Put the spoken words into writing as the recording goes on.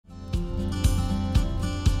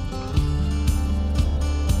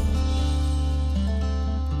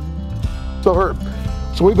So Herb,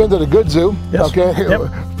 so we've been to the Good Zoo, yes. Okay,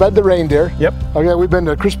 yep. Fed the reindeer, yep. Okay, we've been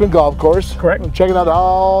to Crispin Golf Course, correct, checking out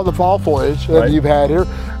all the fall foliage that you've had here.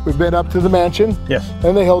 We've been up to the mansion, yes,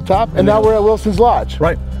 and the hilltop, and now we're at Wilson's Lodge.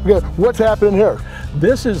 Right. Okay, what's happening here?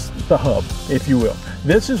 This is the hub, if you will.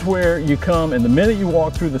 This is where you come, and the minute you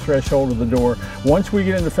walk through the threshold of the door, once we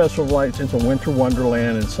get into Festival of Lights, it's a winter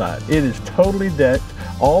wonderland inside. It is totally decked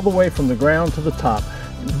all the way from the ground to the top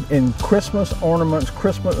in Christmas ornaments,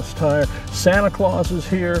 Christmas attire. Santa Claus is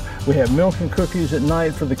here. We have milk and cookies at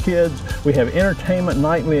night for the kids. We have entertainment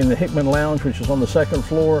nightly in the Hickman Lounge, which is on the second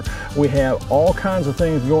floor. We have all kinds of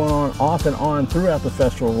things going on off and on throughout the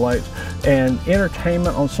Festival of Lights, and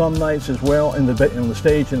entertainment on some nights as well on the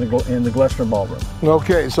stage in the Glessner Ballroom.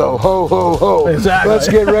 Okay, so ho, ho, ho. Exactly. Let's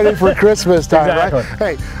get ready for Christmas time, exactly.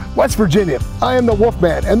 Right? Hey, West Virginia, I am the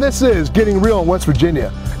Wolfman, and this is Getting Real in West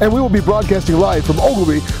Virginia. And we will be broadcasting live from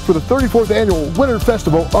Ogilvie for the 34th Annual Winter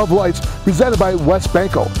Festival of Lights presented by West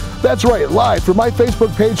Banco. That's right, live from my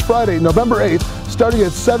Facebook page Friday, November 8th, starting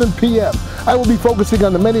at 7 p.m. I will be focusing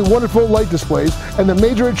on the many wonderful light displays and the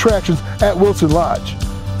major attractions at Wilson Lodge.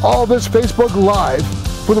 All this Facebook Live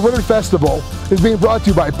for the Winter Festival is being brought to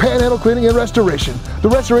you by Panhandle Cleaning and Restoration, the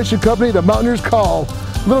restoration company the Mountaineers call.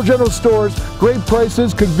 Little general stores, great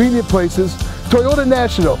prices, convenient places. Toyota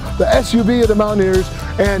National, the SUV of the Mountaineers,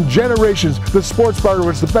 and Generations, the sports bar,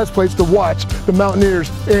 which is the best place to watch the Mountaineers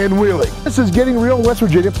in Wheeling. This is Getting Real in West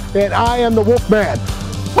Virginia, and I am the Wolfman.